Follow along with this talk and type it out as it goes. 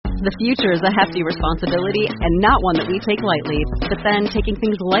The future is a hefty responsibility and not one that we take lightly. But then taking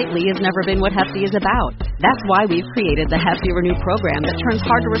things lightly has never been what Hefty is about. That's why we've created the Hefty Renew program that turns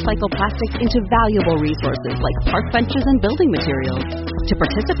hard-to-recycle plastics into valuable resources like park benches and building materials. To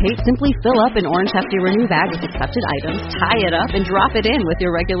participate, simply fill up an orange Hefty Renew bag with accepted items, tie it up, and drop it in with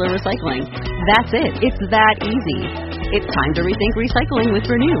your regular recycling. That's it. It's that easy. It's time to rethink recycling with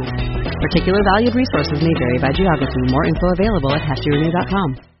Renew. Particular valued resources may vary by geography. More info available at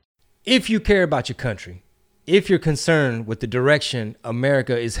heftyrenew.com. If you care about your country, if you're concerned with the direction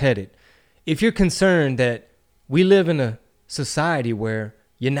America is headed, if you're concerned that we live in a society where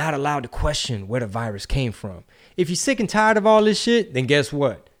you're not allowed to question where the virus came from, if you're sick and tired of all this shit, then guess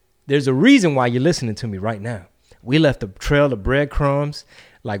what? There's a reason why you're listening to me right now. We left a trail of breadcrumbs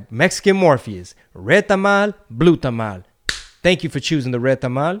like Mexican Morpheus. Red tamal, blue tamal. Thank you for choosing the red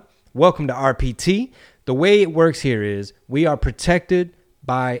tamal. Welcome to RPT. The way it works here is we are protected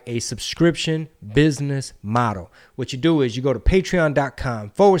by a subscription business model. What you do is you go to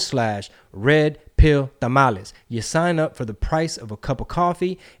patreon.com/red pill tamales. You sign up for the price of a cup of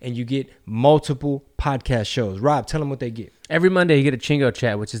coffee and you get multiple podcast shows. Rob, tell them what they get. Every Monday you get a Chingo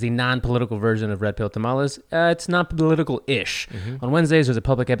Chat, which is the non-political version of Red Pill Tamales. It's not political-ish. Mm-hmm. On Wednesdays, there's a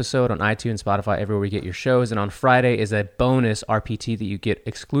public episode on iTunes, Spotify, everywhere we get your shows. And on Friday is a bonus RPT that you get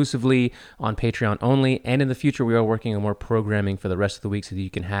exclusively on Patreon only. And in the future, we are working on more programming for the rest of the week so that you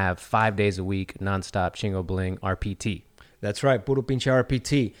can have 5 days a week, nonstop Chingo Bling RPT. That's right, Puro Pinche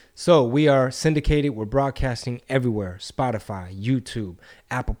RPT. So we are syndicated. We're broadcasting everywhere. Spotify, YouTube,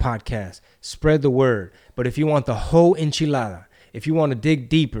 Apple Podcasts. Spread the word. But if you want the whole enchilada, if you want to dig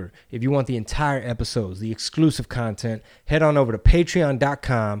deeper, if you want the entire episodes, the exclusive content, head on over to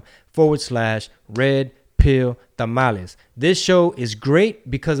patreon.com/red pill tamales. This show is great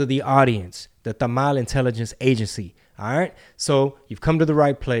because of the audience, the Tamal Intelligence Agency. All right? So you've come to the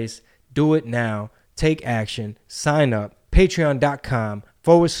right place. Do it now. Take action. Sign up.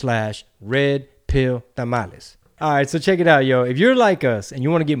 Patreon.com/red pill tamales. All right, so check it out, yo. If you're like us and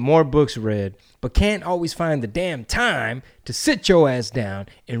you want to get more books read, but can't always find the damn time to sit your ass down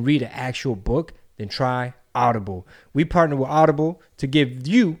and read an actual book, then try Audible. We partner with Audible to give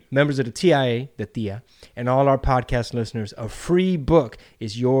you, members of the TIA, the TIA, and all our podcast listeners, a free book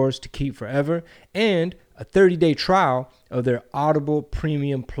is yours to keep forever and a 30-day trial of their Audible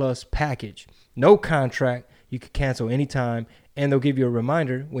Premium Plus package. No contract. You can cancel anytime, and they'll give you a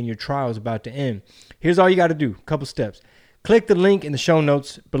reminder when your trial is about to end. Here's all you got to do. A couple steps. Click the link in the show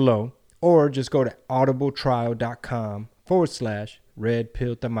notes below, or just go to audibletrial.com/red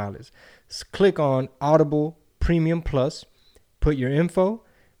pill tamales. Click on Audible Premium Plus, put your info,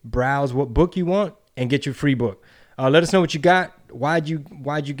 browse what book you want, and get your free book. Let us know what you got. Why'd you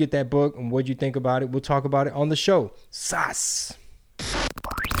get that book, and what'd you think about it? We'll talk about it on the show. Sas.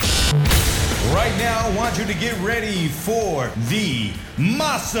 Right now, I want you to get ready for the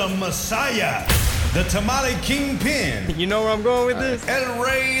Masa Messiah, the Tamale Kingpin. You know where I'm going with this? El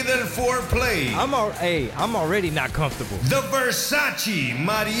Rey del Foreplay. I'm already not comfortable. The Versace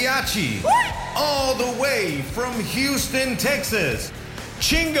Mariachi. What? All the way from Houston, Texas.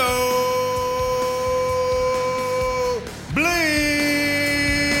 Chingo Bling.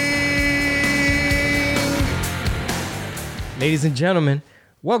 Ladies and gentlemen,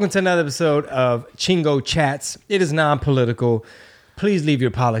 welcome to another episode of Chingo Chats. It is non-political. Please leave your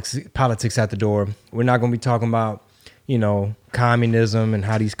politics at the door. We're not going to be talking about, communism and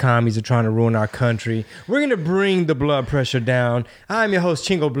how these commies are trying to ruin our country. We're going to bring the blood pressure down. I'm your host,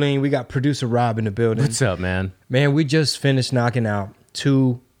 Chingo Bling. We got producer Rob in the building. What's up, man? Man, we just finished knocking out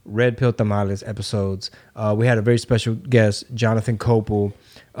 2 Red Pill Tamales episodes. We had a very special guest, Jonathan Copel.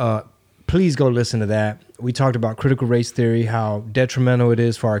 Please go listen to that. We talked about critical race theory, how detrimental it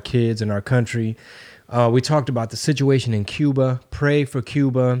is for our kids and our country. We talked about the situation in Cuba. Pray for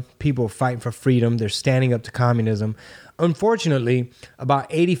Cuba. People fighting for freedom. They're standing up to communism. Unfortunately, about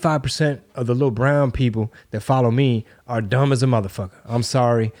 85% of the little brown people that follow me are dumb as a motherfucker. I'm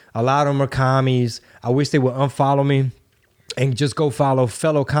sorry. A lot of them are commies. I wish they would unfollow me and just go follow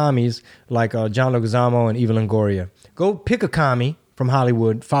fellow commies like John Leguizamo and Eva Longoria. Go pick a commie from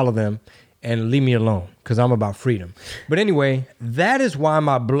Hollywood, follow them, and leave me alone because I'm about freedom. But anyway, that is why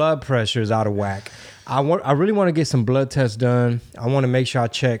my blood pressure is out of whack. I really want to get some blood tests done. I want to make sure I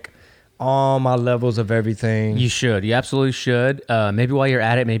check all my levels of everything. You should. You absolutely should. Maybe while you're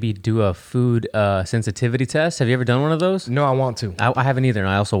at it, maybe do a food sensitivity test. Have you ever done one of those? No, I want to. I haven't either, and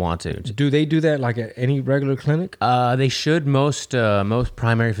I also want to. Do they do that like at any regular clinic? They should. Most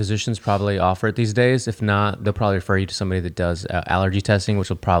primary physicians probably offer it these days. If not, they'll probably refer you to somebody that does allergy testing, which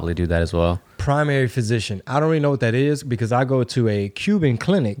will probably do that as well. primary physician. I don't really know what that is because I go to a Cuban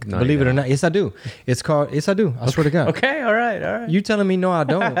clinic. No, believe you it or don't. not. Yes, I do. It's called, yes, I do. I swear to God. Okay, all right. You telling me no, I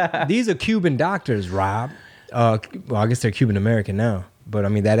don't. These are Cuban doctors, Rob. Well, I guess they're Cuban American now. But I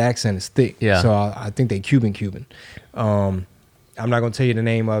mean, that accent is thick. Yeah. So I think they Cuban. I'm not going to tell you the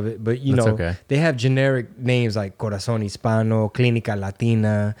name of it, but That's okay. they have generic names like Corazon Hispano, Clínica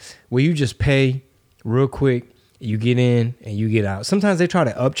Latina, where you just pay real quick, you get in and you get out. Sometimes they try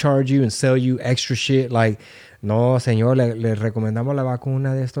to upcharge you and sell you extra shit like, no, señor, le recomendamos la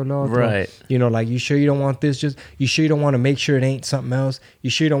vacuna de esto, lo otro. Right. You know, like, you sure you don't want this? You sure you don't want to make sure it ain't something else? You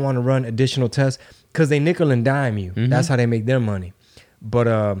sure you don't want to run additional tests? Because they nickel and dime you. Mm-hmm. That's how they make their money. But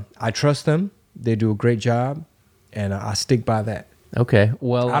I trust them. They do a great job, and I stick by that. Okay.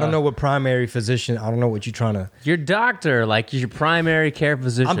 Well, I don't know what primary physician. I don't know what you're trying to. Your doctor, like your primary care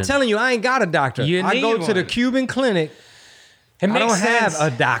physician. I'm telling you, I ain't got a doctor. You I need go to the one. Cuban clinic. It I makes don't sense.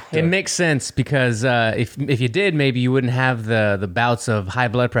 have a doctor. It makes sense because if you did, maybe you wouldn't have the bouts of high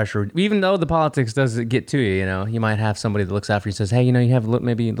blood pressure. Even though the politics does get to you, you might have somebody that looks after you and says, hey, you have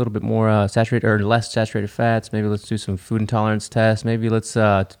maybe a little bit more saturated or less saturated fats. Maybe let's do some food intolerance tests. Maybe let's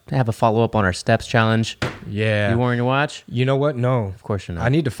have a follow up on our steps challenge. Yeah. You wearing your watch? You know what? No. Of course you're not. I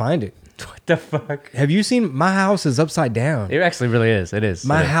need to find it. What the fuck? Have you seen my house is upside down? It actually really is. It is.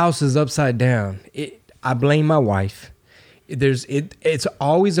 My It is. house is upside down. I blame my wife. It's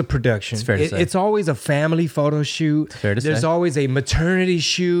always a production. It's fair to say. It's always a family photo shoot. Fair to There's say. always a maternity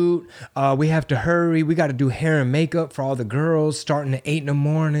shoot. We have to hurry. We got to do hair and makeup for all the girls starting at 8 in the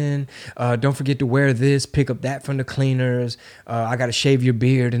morning. Don't forget to wear this, pick up that from the cleaners. I got to shave your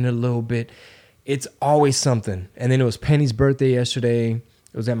beard in a little bit. It's always something. And then it was Penny's birthday yesterday.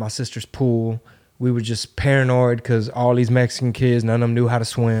 It was at my sister's pool. We were just paranoid because all these Mexican kids, none of them knew how to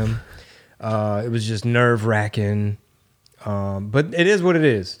swim. It was just nerve-wracking. But it is what it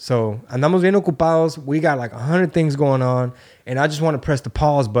is. So, andamos bien ocupados. We got like 100 things going on. And I just want to press the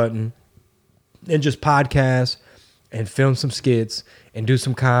pause button and just podcast and film some skits and do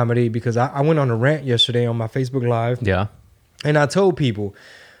some comedy because I went on a rant yesterday on my Facebook Live. Yeah. And I told people,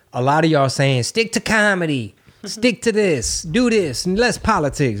 a lot of y'all saying, stick to comedy, stick to this, do this, and less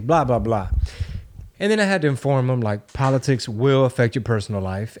politics, blah, blah, blah. And then I had to inform them, like, politics will affect your personal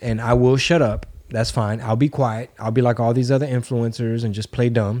life, and I will shut up. That's fine. I'll be quiet. I'll be like all these other influencers and just play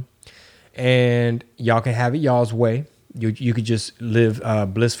dumb. And y'all can have it y'all's way. You could just live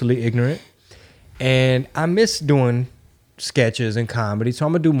blissfully ignorant. And I miss doing sketches and comedy, so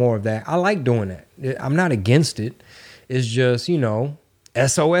I'm going to do more of that. I like doing that. I'm not against it. It's just,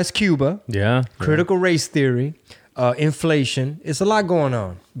 SOS Cuba, Yeah. critical race theory, inflation. It's a lot going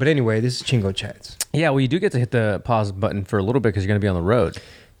on. But anyway, this is Chingo Chats. Yeah, well, you do get to hit the pause button for a little bit because you're going to be on the road.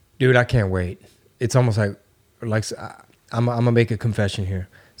 Dude, I can't wait. It's almost like I'm going to make a confession here.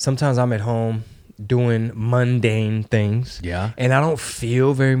 Sometimes I'm at home doing mundane things. Yeah. And I don't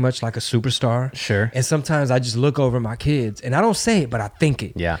feel very much like a superstar. Sure. And sometimes I just look over at my kids and I don't say it, but I think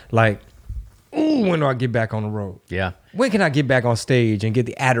it. Yeah. Like, ooh, when do I get back on the road? Yeah. When can I get back on stage and get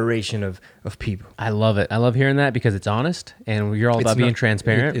the adoration of people? I love it. I love hearing that because it's honest and you're all about being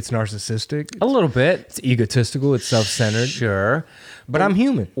transparent. It's narcissistic. a little bit. It's egotistical. It's self-centered. Sure. But I'm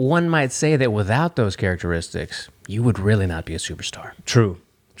human. One might say that without those characteristics, you would really not be a superstar. True.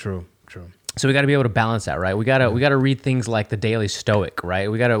 So we got to be able to balance that, right? We got to read things like the Daily Stoic,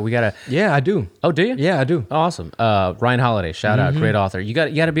 right? We got to. Yeah, I do. Oh, do you? Yeah, I do. Awesome. Ryan Holiday, shout out, great author. You got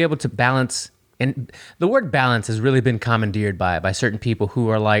to be able to balance, and the word balance has really been commandeered by certain people who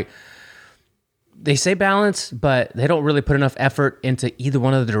are like, they say balance, but they don't really put enough effort into either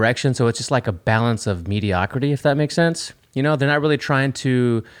one of the directions. So it's just like a balance of mediocrity, if that makes sense. They're not really trying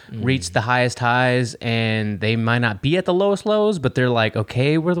to reach the highest highs, and they might not be at the lowest lows, but they're like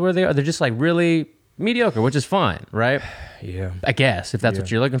okay with where they are. They're just like really mediocre, which is fine, right? Yeah. I guess, if that's what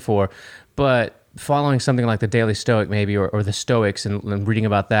you're looking for. But following something like the Daily Stoic maybe, or the Stoics and reading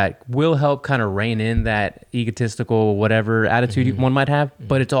about that will help kind of rein in that egotistical whatever attitude one might have,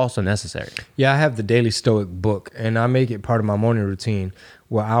 but it's also necessary. Yeah, I have the Daily Stoic book, and I make it part of my morning routine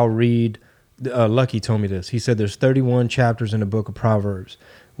where I'll read. Lucky told me this. He said there's 31 chapters in the book of Proverbs,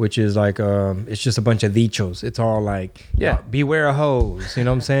 which is like, it's just a bunch of dichos. It's all like, beware of hoes. You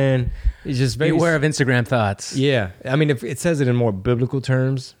know what I'm saying? It's just very... Beware of Instagram thoughts. Yeah. I mean, if it says it in more biblical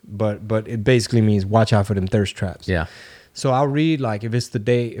terms, but it basically means watch out for them thirst traps. Yeah. So I'll read, like, if it's the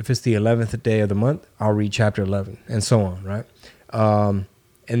 11th day of the month, I'll read chapter 11 and so on, right?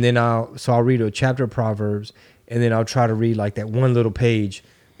 And then I'll read a chapter of Proverbs, and then I'll try to read like that one little page.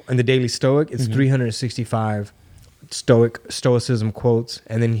 In the Daily Stoic, it's 365 stoicism quotes,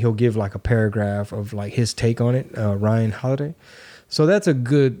 and then he'll give like a paragraph of like his take on it, Ryan Holiday. So that's a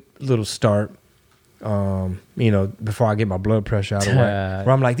good little start. Before I get my blood pressure out of whack,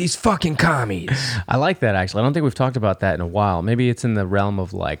 where I'm like, these fucking commies. I like that, actually. I don't think we've talked about that in a while. Maybe it's in the realm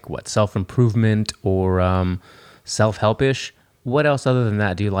of like what, self-improvement or self-help-ish. What else other than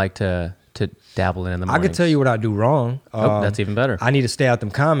that do you like to dabble in the mornings? I could tell you what I do wrong. That's even better. I need to stay out them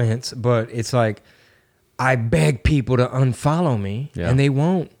comments, but it's like I beg people to unfollow me, and they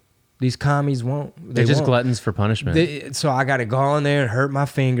won't. These commies won't. They're just gluttons for punishment. So I got to go on there and hurt my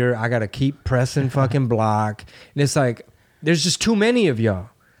finger. I got to keep pressing fucking block. And it's like, there's just too many of y'all.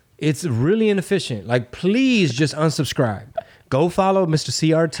 It's really inefficient. Like, please just unsubscribe. Go follow Mr.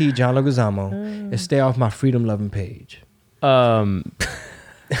 CRT, John Leguizamo, and stay off my freedom-loving page. And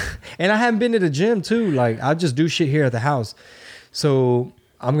I haven't been to the gym, too. Like, I just do shit here at the house. So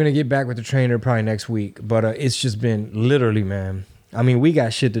I'm going to get back with the trainer probably next week. But it's just been literally, man. I mean, we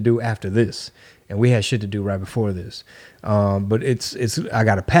got shit to do after this, and we had shit to do right before this. But it's I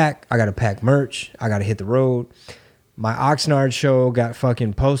got to pack. I got to pack merch. I got to hit the road. My Oxnard show got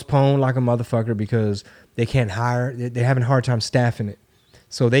fucking postponed like a motherfucker because they can't hire. They're having a hard time staffing it.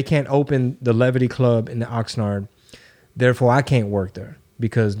 So they can't open the Levity Club in the Oxnard. Therefore, I can't work there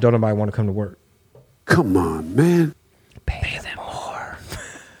because don't nobody want to come to work. Come on, man. Pay them more.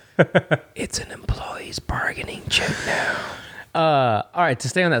 It's an employee's bargaining chip now. All right, to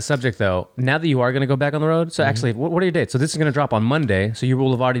stay on that subject, though, now that you are going to go back on the road, so actually, what are your dates? So this is going to drop on Monday, so you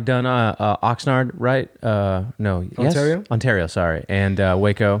will have already done Oxnard, right? No. Ontario? Yes? Ontario, sorry. And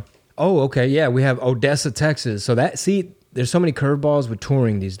Waco. Oh, okay. Yeah, we have Odessa, Texas. So there's so many curveballs with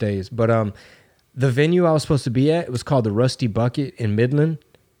touring these days. But the venue I was supposed to be at, it was called the Rusty Bucket in Midland.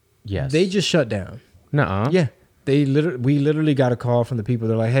 Yes. They just shut down. Nuh-uh. Yeah. We literally got a call from the people.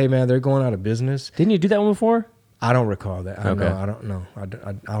 They're like, hey, man, they're going out of business. Didn't you do that one before? I don't recall that. I don't know. I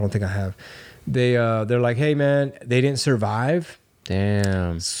don't think I have. They're like, hey, man, they didn't survive.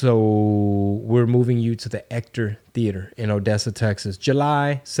 Damn. So we're moving you to the Ector Theater in Odessa, Texas.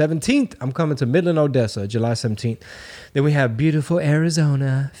 July 17th. I'm coming to Midland, Odessa, July 17th. Then we have beautiful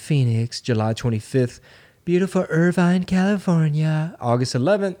Arizona, Phoenix, July 25th. Beautiful Irvine, California, August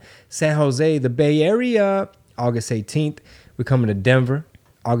 11th. San Jose, the Bay Area, August 18th. We're coming to Denver,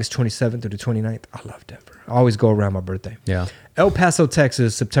 August 27th through the 29th. I love Denver. I always go around my birthday. Yeah. El Paso,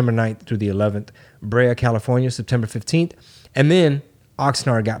 Texas, September 9th through the 11th. Brea, California, September 15th. And then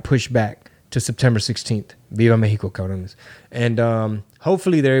Oxnard got pushed back to September 16th. Viva Mexico, cabrones. And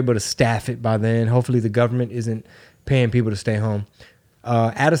hopefully they're able to staff it by then. Hopefully the government isn't paying people to stay home.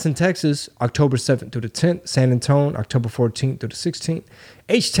 Addison, Texas, October 7th through the 10th. San Antonio, October 14th through the 16th.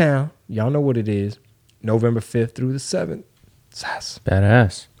 H-Town, y'all know what it is. November 5th through the 7th. Sass.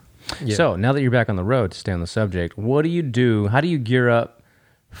 Badass. Yeah. So now that you're back on the road, to stay on the subject, what do you do? How do you gear up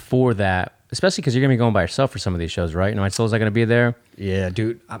for that? Especially because you're going to be going by yourself for some of these shows, right? My Soul's not going to be there. Yeah,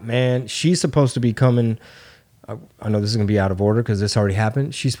 dude. Man, she's supposed to be coming. I know this is going to be out of order because this already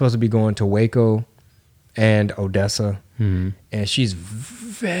happened. She's supposed to be going to Waco and Odessa. Mm-hmm. And she's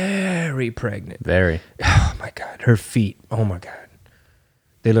very pregnant. Very. Oh, my God. Her feet. Oh, my God.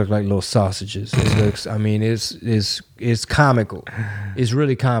 They look like little sausages. It looks, I mean, it's comical. It's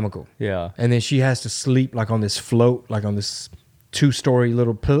really comical. Yeah. And then she has to sleep like on this float, like on this 2-story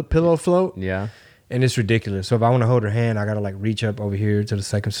little pillow float. Yeah. And it's ridiculous. So if I want to hold her hand, I got to like reach up over here to the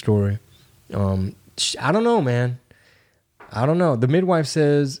 2nd story. I don't know, man. I don't know. The midwife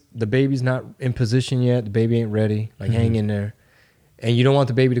says the baby's not in position yet. The baby ain't ready. Like hang in there. And you don't want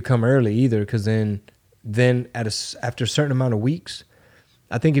the baby to come early either because then after a certain amount of weeks,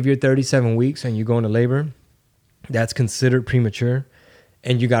 I think if you're 37 weeks and you go into labor, that's considered premature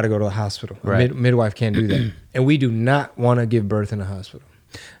and you got to go to the hospital. Right. Midwife can't do that. And we do not want to give birth in a hospital.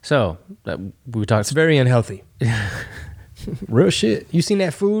 So we talked. It's very unhealthy. Real shit. You seen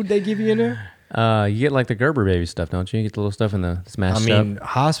that food they give you in there? You get like the Gerber baby stuff, don't you? You get the little stuff in the smashed up.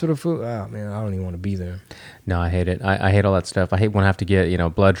 Hospital food? Oh, man, I don't even want to be there. No, I hate it. I hate all that stuff. I hate when I have to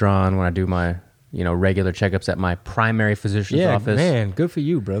get, blood drawn when I do my, regular checkups at my primary physician's office. Yeah, man, good for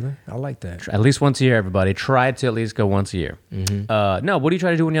you, brother. I like that. At least once a year, everybody. Try to at least go once a year. Mm-hmm. No, what do you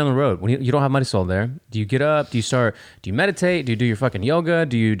try to do when you're on the road? When you don't have Mighty Soul there? Do you get up? Do you meditate? Do you do your fucking yoga?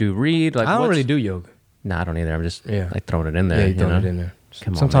 Do you read? Like, I don't really do yoga. No, I don't either. I'm just like throwing it in there. Yeah, you throwing it in there.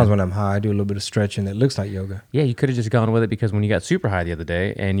 Sometimes when I'm high, I do a little bit of stretching that looks like yoga. Yeah, you could have just gone with it because when you got super high the other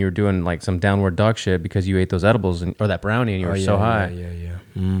day and you were doing like some downward dog shit because you ate those edibles or that brownie and you were so high. Yeah.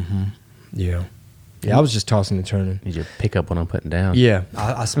 Mm-hmm. Yeah. Yeah, I was just tossing and turning. Need you to pick up what I'm putting down. Yeah,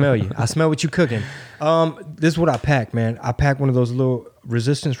 I smell you. I smell what you cooking. This is what I pack, man. I pack one of those little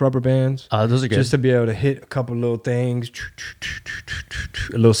resistance rubber bands. Those are good. Just to be able to hit a couple little things,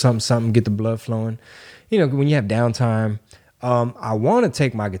 a little something, get the blood flowing. When you have downtime, I want to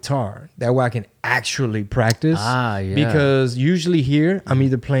take my guitar. That way I can actually practice. Yeah. Because usually here, I'm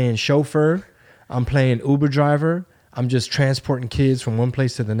either playing chauffeur, I'm playing Uber driver, I'm just transporting kids from one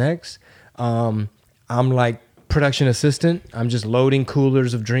place to the next. I'm like production assistant. I'm just loading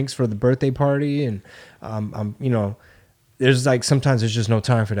coolers of drinks for the birthday party. And I'm, you know, there's like sometimes there's just no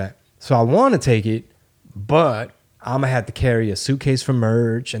time for that. So I want to take it, but I'm going to have to carry a suitcase for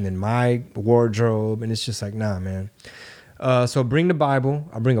merch and then my wardrobe. And it's just like, nah, man. So bring the Bible.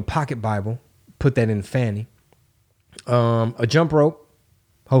 I'll bring a pocket Bible, put that in the fanny. A jump rope.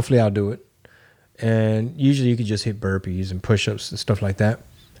 Hopefully I'll do it. And usually you could just hit burpees and push-ups and stuff like that.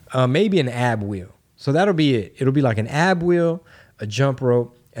 Maybe an ab wheel. So that'll be it. It'll be like an ab wheel, a jump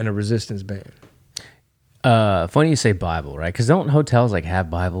rope, and a resistance band. Funny you say Bible, right? Because don't hotels like have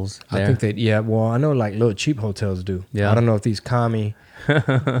Bibles there? I think that, yeah. Well, I know like little cheap hotels do. Yeah. I don't know if these commie,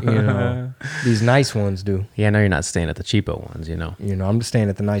 these nice ones do. Yeah, I know you're not staying at the cheapo ones, you know. You know, I'm just staying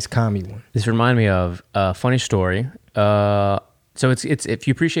at the nice commie one. This reminded me of a funny story. So it's if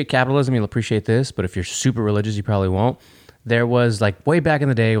you appreciate capitalism, you'll appreciate this. But if you're super religious, you probably won't. There was like way back in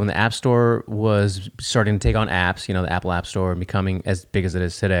the day when the App Store was starting to take on apps, you know, the Apple App Store and becoming as big as it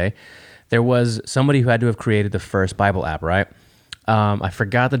is today. There was somebody who had to have created the first Bible app, right? I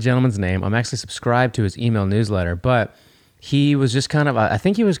forgot the gentleman's name. I'm actually subscribed to his email newsletter, but he was just kind of, I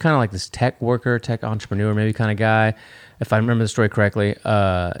think he was kind of like this tech worker, tech entrepreneur, maybe kind of guy. If I remember the story correctly,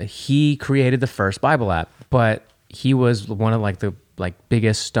 he created the first Bible app, but he was one of like the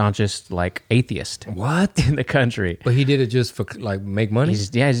biggest, staunchest like atheist in the country. But he did it just for like make money? He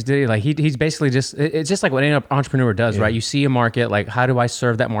just did it. Like he's basically just, it's just like what any entrepreneur does, right? You see a market, like how do I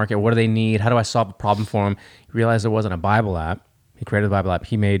serve that market? What do they need? How do I solve a problem for them? He realized there wasn't a Bible app. He created the Bible app.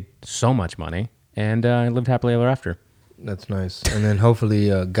 He made so much money and lived happily ever after. That's nice. And then hopefully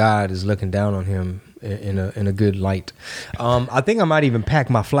God is looking down on him in a good light. I think I might even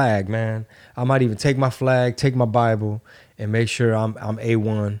pack my flag, man. I might even take my flag, take my Bible, and make sure I'm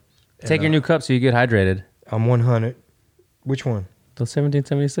A1. Take your new cup so you get hydrated. I'm 100. Which one? The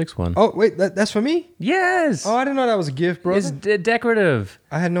 1776 one. Oh, wait, that's for me? Yes. Oh, I didn't know that was a gift, bro. It's decorative.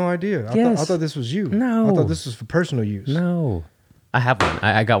 I had no idea. I thought this was you. No. I thought this was for personal use. No. I have one.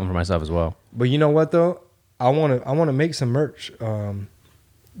 I got one for myself as well. But you know what, though? I want to make some merch.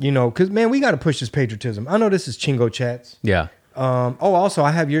 You know, because, man, we got to push this patriotism. I know this is Chingo Chats. Yeah. Also,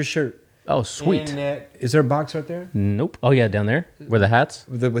 I have your shirt. Oh, sweet. Is there a box right there? Nope. Oh, yeah, down there? Where the hats?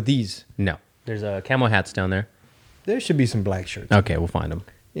 With these? No. There's camo hats down there. There should be some black shirts. Okay, we'll find them.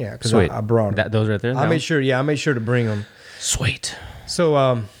 Yeah, because Sweet. I brought them. Those right there? I made sure to bring them. Sweet.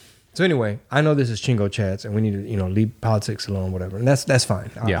 So anyway, I know this is Chingo Chats, and we need to, leave politics alone, whatever. And that's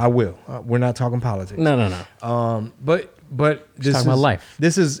fine. I will. We're not talking politics. No. But this talking about life.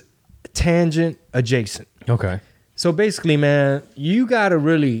 This is tangent adjacent. Okay. So basically, man, you got to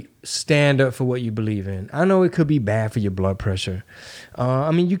really stand up for what you believe in. I know it could be bad for your blood pressure. I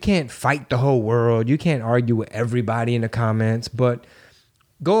mean, you can't fight the whole world. You can't argue with everybody in the comments, but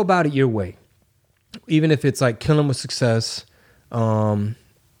go about it your way. Even if it's like killing with success,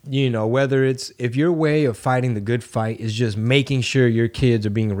 whether it's if your way of fighting the good fight is just making sure your kids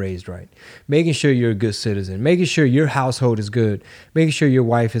are being raised right, making sure you're a good citizen, making sure your household is good, making sure your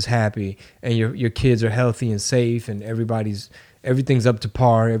wife is happy and your kids are healthy and safe and everything's up to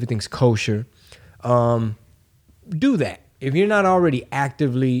par, everything's kosher. Do that. If you're not already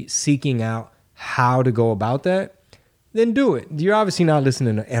actively seeking out how to go about that, then do it. You're obviously not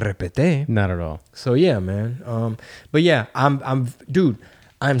listening to RPT. Not at all. So yeah, man. But yeah,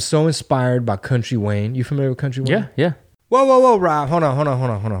 I'm so inspired by Country Wayne. You familiar with Country Wayne? Yeah. Whoa, Rob. Hold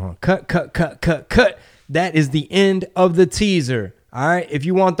on. Cut. That is the end of the teaser. All right. If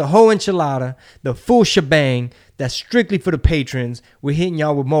you want the whole enchilada, the full shebang, that's strictly for the patrons. We're hitting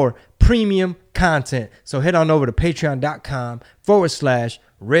y'all with more premium content. So head on over to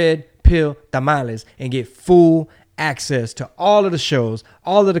patreon.com/Red Pill Tamales and get full access to all of the shows,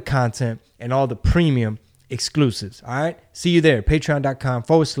 all of the content, and all the premium exclusives. All right. See you there.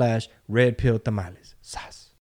 Patreon.com/Red Pill Tamales. Sas.